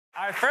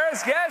Our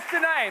first guest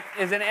tonight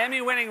is an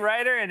Emmy-winning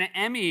writer and an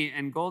Emmy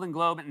and Golden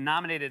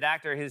Globe-nominated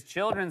actor. His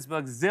children's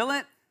book,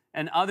 Zilot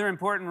and Other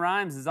Important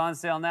Rhymes, is on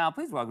sale now.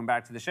 Please welcome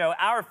back to the show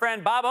our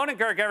friend Bob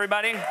Odenkirk,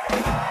 everybody.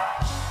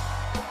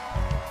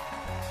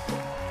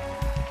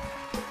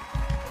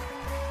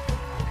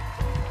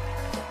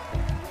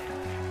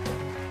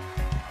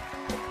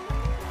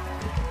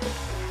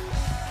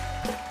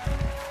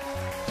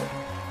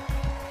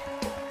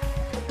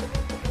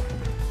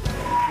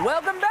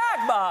 Welcome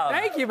back, Bob.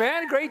 Thank you,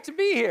 man. Great to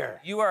be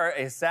here. You are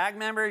a SAG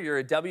member, you're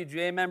a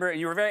WGA member, and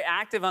you were very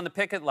active on the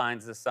picket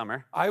lines this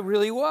summer. I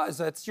really was.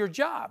 That's your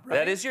job, right?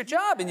 That is your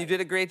job, and you did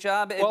a great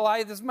job. Well,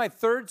 this is my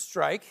third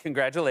strike.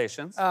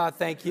 Congratulations.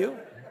 Thank you.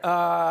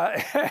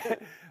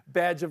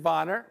 Badge of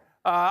honor.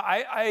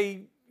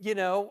 I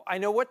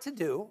know what to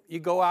do. You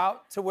go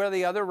out to where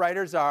the other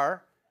writers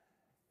are,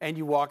 and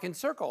you walk in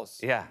circles.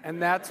 Yeah.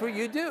 And that's what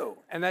you do,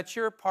 and that's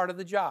your part of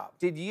the job.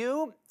 Did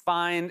you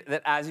find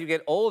that as you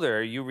get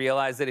older, you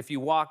realize that if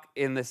you walk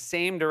in the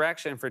same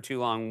direction for too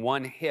long,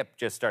 one hip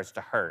just starts to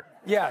hurt?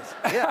 Yes.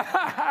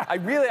 Yeah.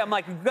 I'm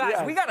like, guys,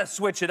 Yes. We got to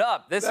switch it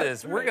up.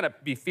 That's We're going to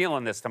be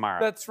feeling this tomorrow.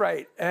 That's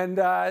right. And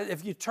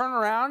if you turn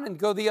around and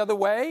go the other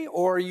way,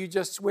 or you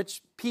just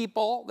switch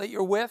people that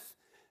you're with,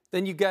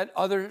 then you get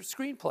other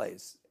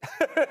screenplays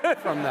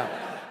from them.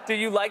 Do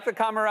you like the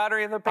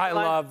camaraderie of the picket I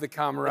line? love the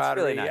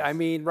camaraderie. It's really nice. I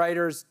mean,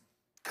 writers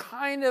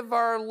kind of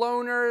are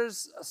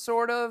loners,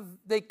 sort of.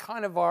 They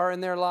kind of are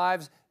in their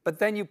lives, but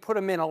then you put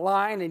them in a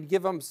line and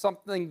give them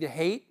something to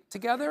hate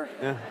together.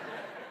 Yeah.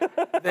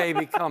 They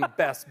become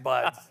best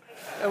buds.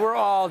 And we're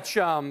all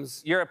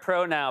chums. You're a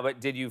pro now, but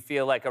did you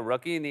feel like a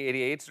rookie in the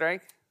 '88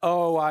 strike?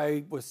 Oh,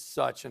 I was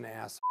such an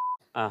ass.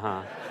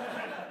 Uh-huh.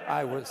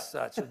 I was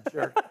such a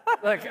jerk.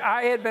 Look,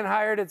 I had been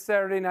hired at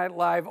Saturday Night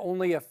Live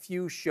only a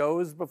few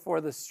shows before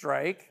the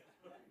strike.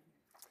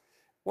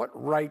 What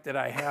right did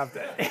I have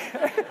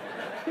to?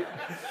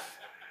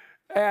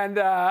 And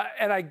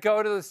I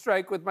go to the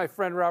strike with my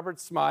friend Robert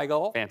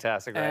Smigel.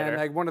 Fantastic writer.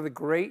 And one of the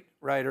great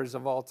writers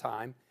of all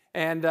time.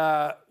 And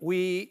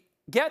we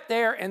get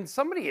there, and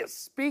somebody is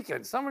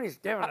speaking. Somebody's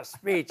giving a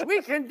speech.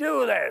 We can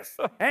do this.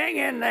 Hang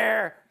in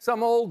there.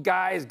 Some old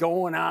guy is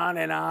going on.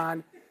 And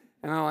I'm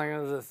like,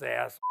 who's this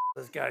ass?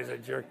 This guy's a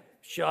jerk.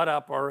 Shut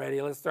up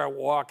already. Let's start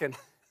walking.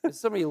 And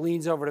somebody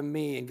leans over to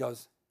me and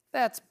goes,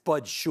 that's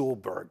Bud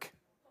Schulberg,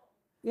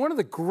 one of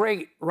the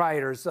great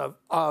writers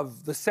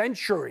of the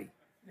century.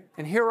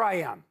 And here I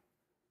am,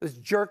 this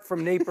jerk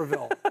from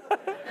Naperville,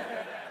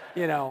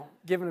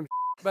 giving him.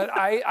 But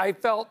I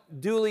felt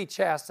duly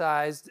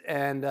chastised,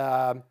 and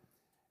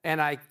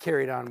I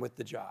carried on with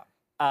the job.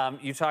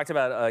 You talked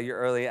about your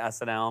early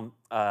SNL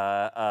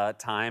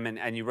time,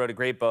 and you wrote a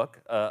great book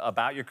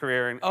about your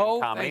career in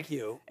comedy. Thank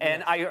you.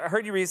 And yes. I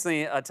heard you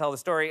recently tell the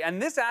story,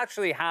 and this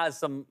actually has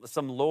some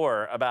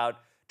lore about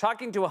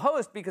talking to a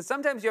host, because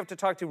sometimes you have to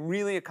talk to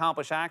really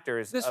accomplished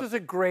actors. This was a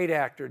great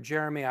actor,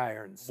 Jeremy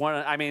Irons.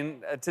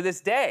 To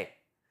this day.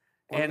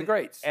 One of the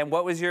greats. And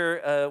what was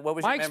your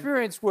My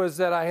experience was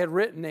that I had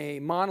written a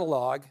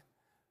monologue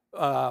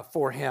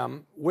for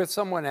him with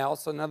someone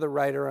else, another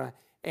writer,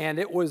 and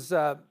it was.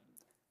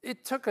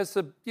 It took us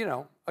a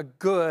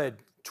good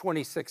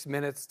 26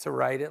 minutes to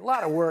write it. A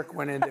lot of work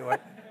went into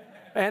it.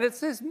 And it's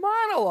this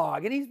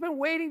monologue, and he's been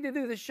waiting to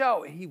do the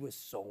show, and he was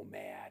so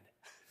mad.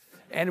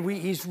 And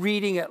he's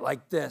reading it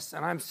like this,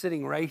 and I'm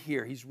sitting right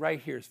here. He's right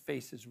here, his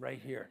face is right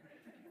here.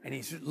 And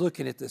he's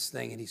looking at this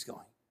thing, and he's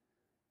going,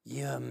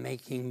 you're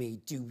making me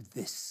do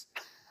this.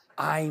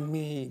 I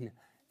mean,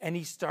 and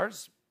he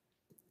starts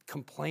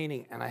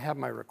complaining, and I have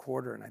my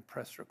recorder, and I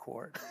press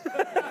record.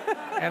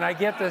 And I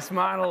get this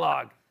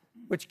monologue.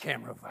 Which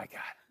camera have I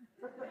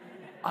got?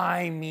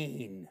 I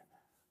mean,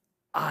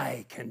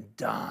 I can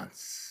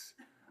dance.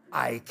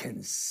 I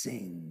can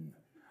sing.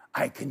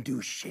 I can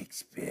do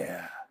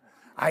Shakespeare.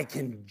 I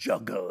can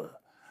juggle.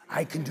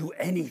 I can do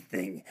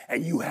anything.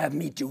 And you have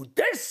me do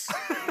this?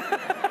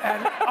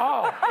 And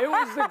it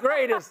was the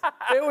greatest.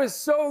 It was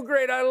so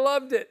great. I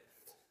loved it.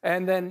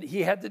 And then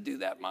he had to do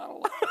that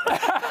monologue.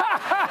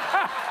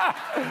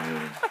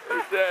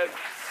 He did.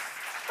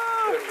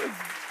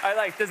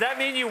 Does that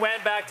mean you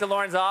went back to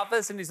Lauren's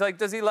office and he's like,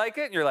 does he like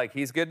it? And you're like,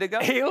 he's good to go?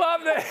 He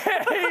loved it.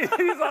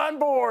 He's on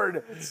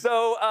board.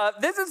 So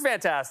this is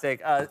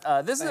fantastic.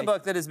 This is a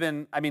book that has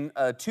been,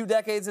 2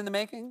 decades in the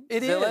making.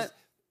 Zilot?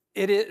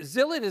 It is.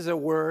 Zilot is a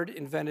word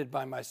invented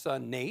by my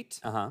son, Nate,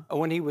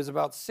 when he was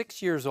about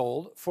 6 years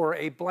old, for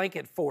a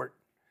blanket fort.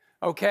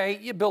 Okay?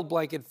 You build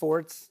blanket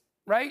forts,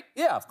 right?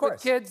 Yeah, of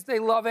course. The kids, they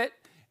love it.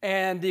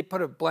 And you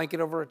put a blanket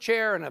over a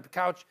chair and a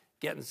couch,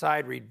 get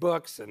inside, read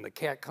books, and the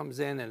cat comes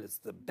in, and it's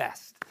the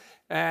best.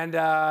 And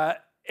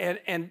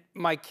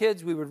my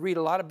kids, we would read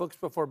a lot of books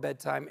before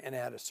bedtime, and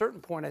at a certain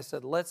point, I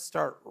said, let's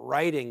start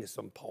writing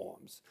some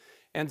poems.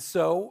 And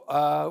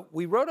so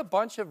we wrote a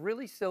bunch of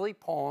really silly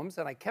poems,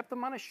 and I kept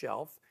them on a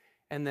shelf.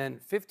 And then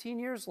 15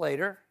 years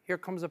later, here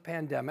comes a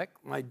pandemic.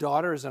 My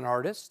daughter is an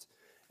artist.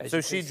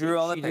 So she drew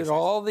all the pictures? She did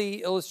all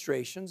the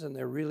illustrations, and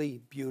they're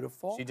really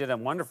beautiful. She did a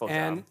wonderful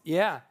job.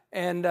 Yeah,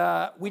 And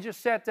we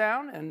just sat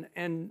down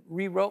and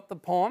rewrote the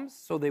poems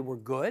so they were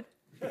good.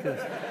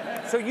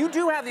 So you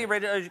do have the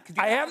original.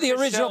 I have the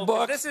original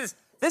book. This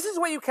is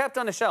what you kept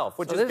on the shelf,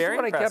 which is this very is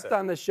what impressive. I kept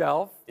on the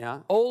shelf. Yeah.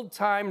 Old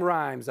Time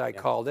Rhymes, I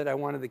called it. I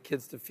wanted the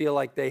kids to feel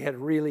like they had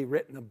really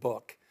written a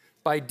book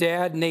by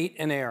Dad, Nate,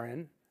 and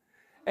Aaron.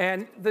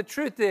 And the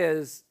truth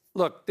is,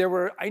 look,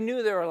 I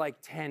knew there were like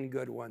 10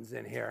 good ones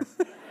in here.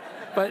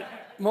 But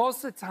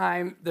most of the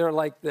time, they're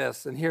like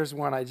this. And here's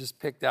one I just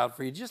picked out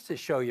for you, just to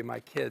show you my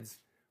kids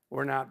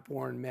were not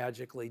born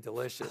magically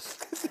delicious.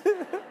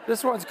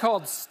 This one's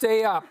called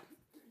Stay Up.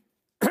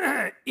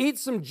 Eat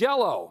some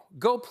Jell-O.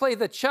 Go play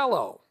the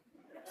cello.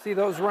 See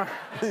those rhymes?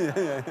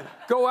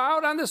 Go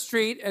out on the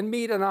street and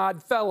meet an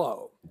odd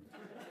fellow.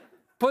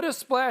 Put a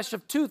splash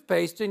of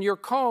toothpaste in your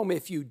comb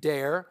if you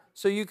dare,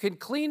 so you can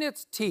clean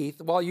its teeth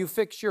while you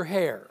fix your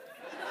hair.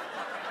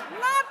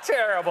 Not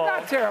terrible.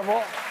 Not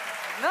terrible.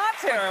 Not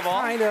terrible.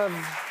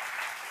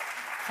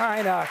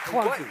 Kind of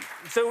clunky. What?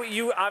 So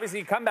you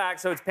obviously come back,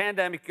 so it's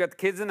pandemic, you got the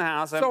kids in the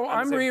house. So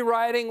I'm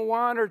rewriting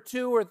 1 or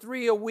 2 or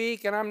 3 a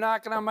week, and I'm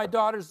knocking on my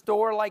daughter's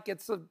door like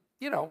it's a,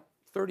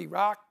 30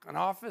 Rock, an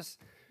office.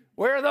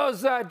 Where are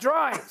those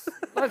drawings?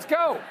 Let's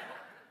go.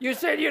 You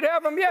said you'd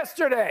have them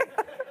yesterday.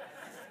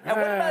 And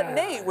what about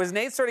Nate? Was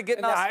Nate sort of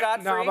getting off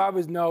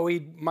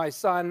scot-free? My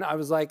son, I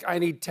was like, I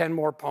need 10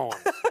 more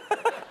poems.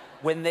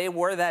 When they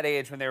were that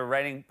age, when they were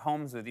writing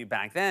poems with you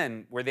back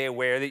then, were they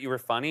aware that you were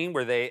funny?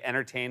 Were they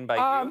entertained by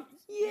you?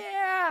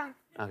 Yeah.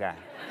 Okay.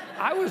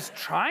 I was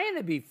trying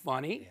to be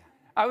funny. Yeah.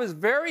 I was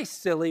very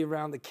silly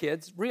around the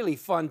kids. Really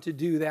fun to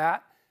do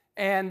that.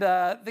 And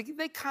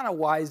they kind of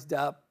wised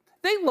up.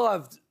 They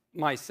loved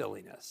my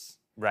silliness.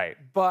 Right.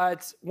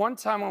 But one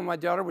time when my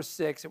daughter was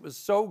 6, it was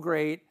so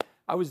great.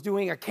 I was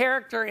doing a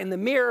character in the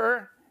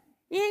mirror.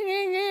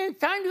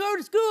 Time to go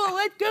to school.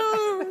 Let's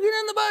go. Get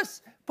on the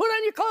bus. Put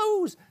on your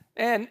clothes.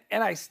 And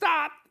I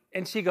stopped,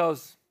 and she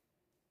goes,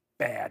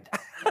 bad.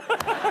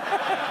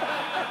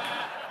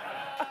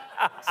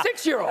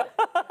 6-year-old,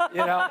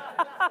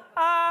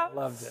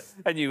 Loved it.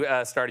 And you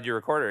started your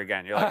recorder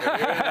again. You're like,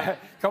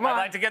 come on, I'd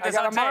like to get this I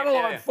got on a tape.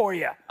 monologue for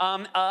you.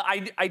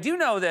 I do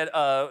know that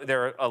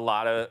there are a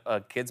lot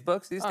of kids'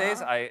 books these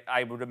days.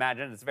 I would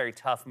imagine it's a very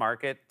tough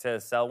market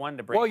to sell one,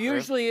 to break through.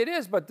 Usually it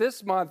is, but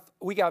this month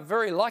we got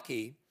very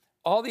lucky.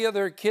 All the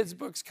other kids'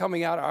 books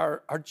coming out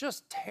are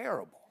just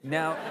terrible.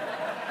 Now,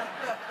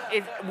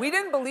 we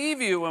didn't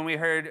believe you when we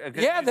heard.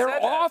 Yeah, they're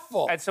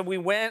awful. And so we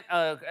went,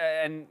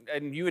 and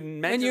you had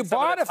mentioned and you some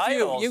bought of the a few.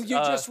 titles. You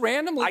just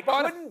randomly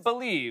bought. I couldn't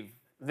believe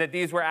that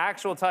these were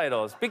actual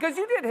titles because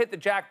you did hit the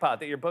jackpot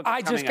that your book.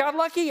 I just got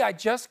lucky. I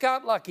just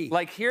got lucky.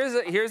 Like here's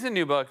a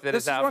new book that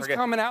is out. This one's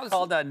coming out. It's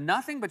called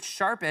Nothing But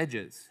Sharp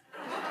Edges.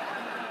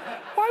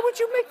 Why would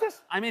you make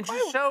this? I mean,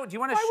 just show. Do you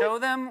want to show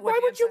them? Why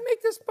would you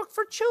make this book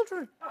for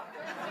children?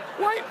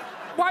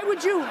 Why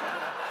would you?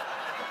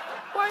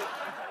 Why?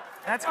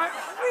 That's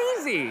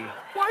crazy.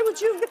 Why would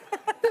you?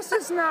 This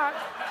is not.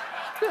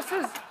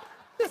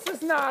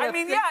 I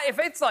mean, yeah. If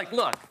it's like,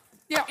 look.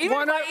 Yeah.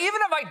 Even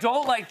if I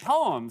don't like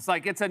poems,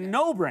 like it's a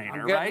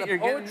no-brainer, right? You're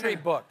getting a poetry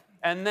book.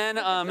 And then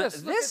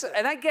this,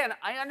 and again,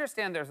 I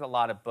understand there's a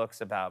lot of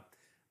books about.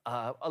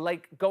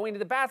 Like going to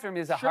the bathroom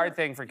is a hard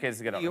thing for kids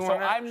to get over. So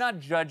I'm not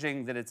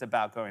judging that it's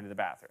about going to the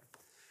bathroom.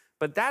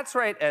 But that's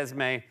right,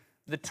 Esme.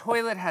 The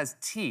toilet has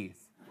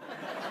teeth.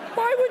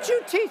 Why would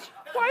you teach?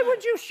 Why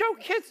would you show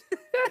kids?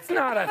 That's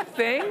not a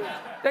thing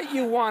that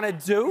you want to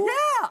do.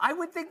 Yeah, I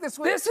would think this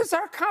was. This is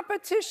our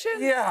competition?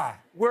 Yeah.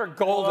 We're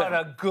golden. What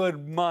a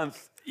good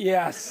month.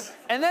 Yes.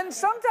 And then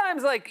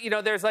sometimes, like,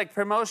 there's like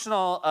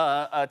promotional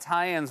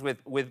tie-ins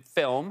with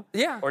film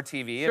or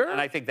TV, Sure.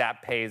 and I think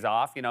that pays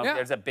off. If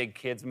there's a big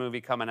kids movie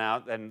coming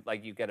out, then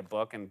like you get a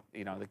book, and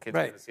the kids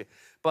are gonna see it.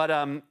 But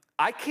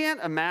I can't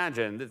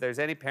imagine that there's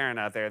any parent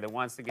out there that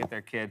wants to get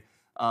their kid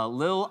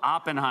Lil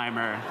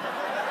Oppenheimer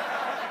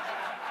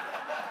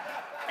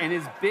and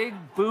his big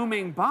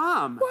booming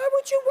bomb. Why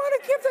would you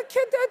want to give the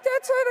kid that?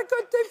 That's not a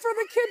good thing for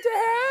the kid to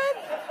have.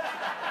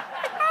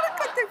 Not a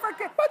good thing for a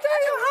kid. But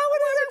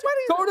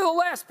go to the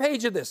last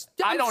page of this.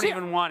 I don't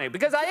even want it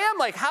because I am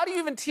like, how do you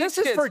even teach kids?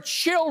 This is for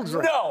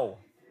children. No.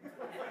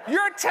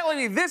 You're telling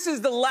me this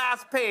is the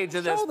last page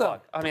of this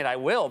book. I mean, I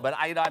will, but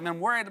I'm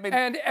worried.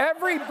 And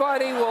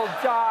everybody will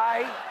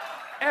die.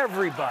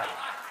 Everybody.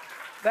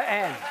 The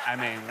end. I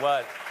mean,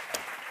 what?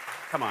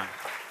 Come on.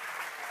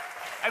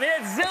 I mean,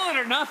 it's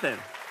Zilot or nothing.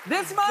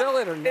 This month,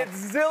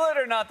 it's Zilot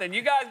or nothing.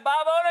 You guys,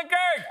 Bob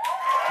Odenkirk,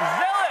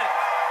 Zilot.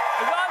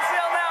 It's on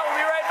sale now. We'll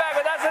be right back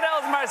with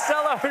SNL's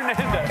Marcelo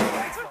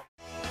Hernandez.